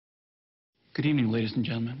Good evening, ladies and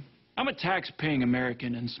gentlemen. I'm a tax-paying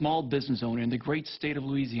American and small business owner in the great state of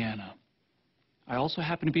Louisiana. I also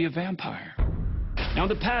happen to be a vampire. Now, in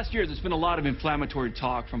the past years, there's been a lot of inflammatory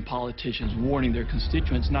talk from politicians warning their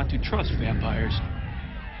constituents not to trust vampires.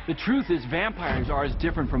 The truth is, vampires are as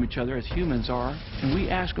different from each other as humans are, and we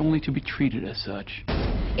ask only to be treated as such.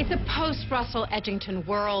 It's a post-Russell Edgington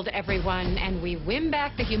world, everyone, and we win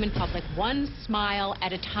back the human public one smile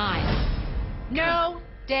at a time. No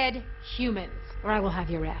dead humans, or I will have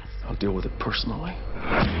your ass. I'll deal with it personally.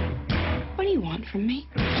 What do you want from me?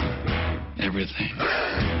 Everything.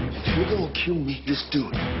 If you're gonna kill me, just do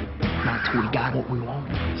it. Not till we got what we want.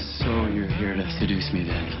 So you're here to seduce me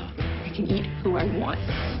then? I can eat who I want.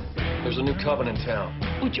 There's a new coven in town.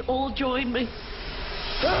 Would you all join me?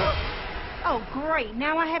 Oh, great.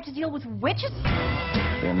 Now I have to deal with witches?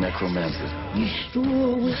 They're necromancers.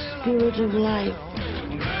 Restore with spirit of life.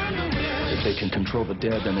 If they can control the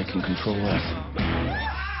dead, then they can control us.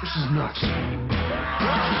 This is nuts.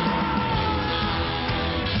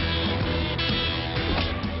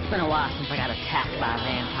 It's been a while since I got attacked by a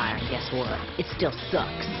vampire, and guess what? It still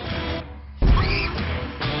sucks.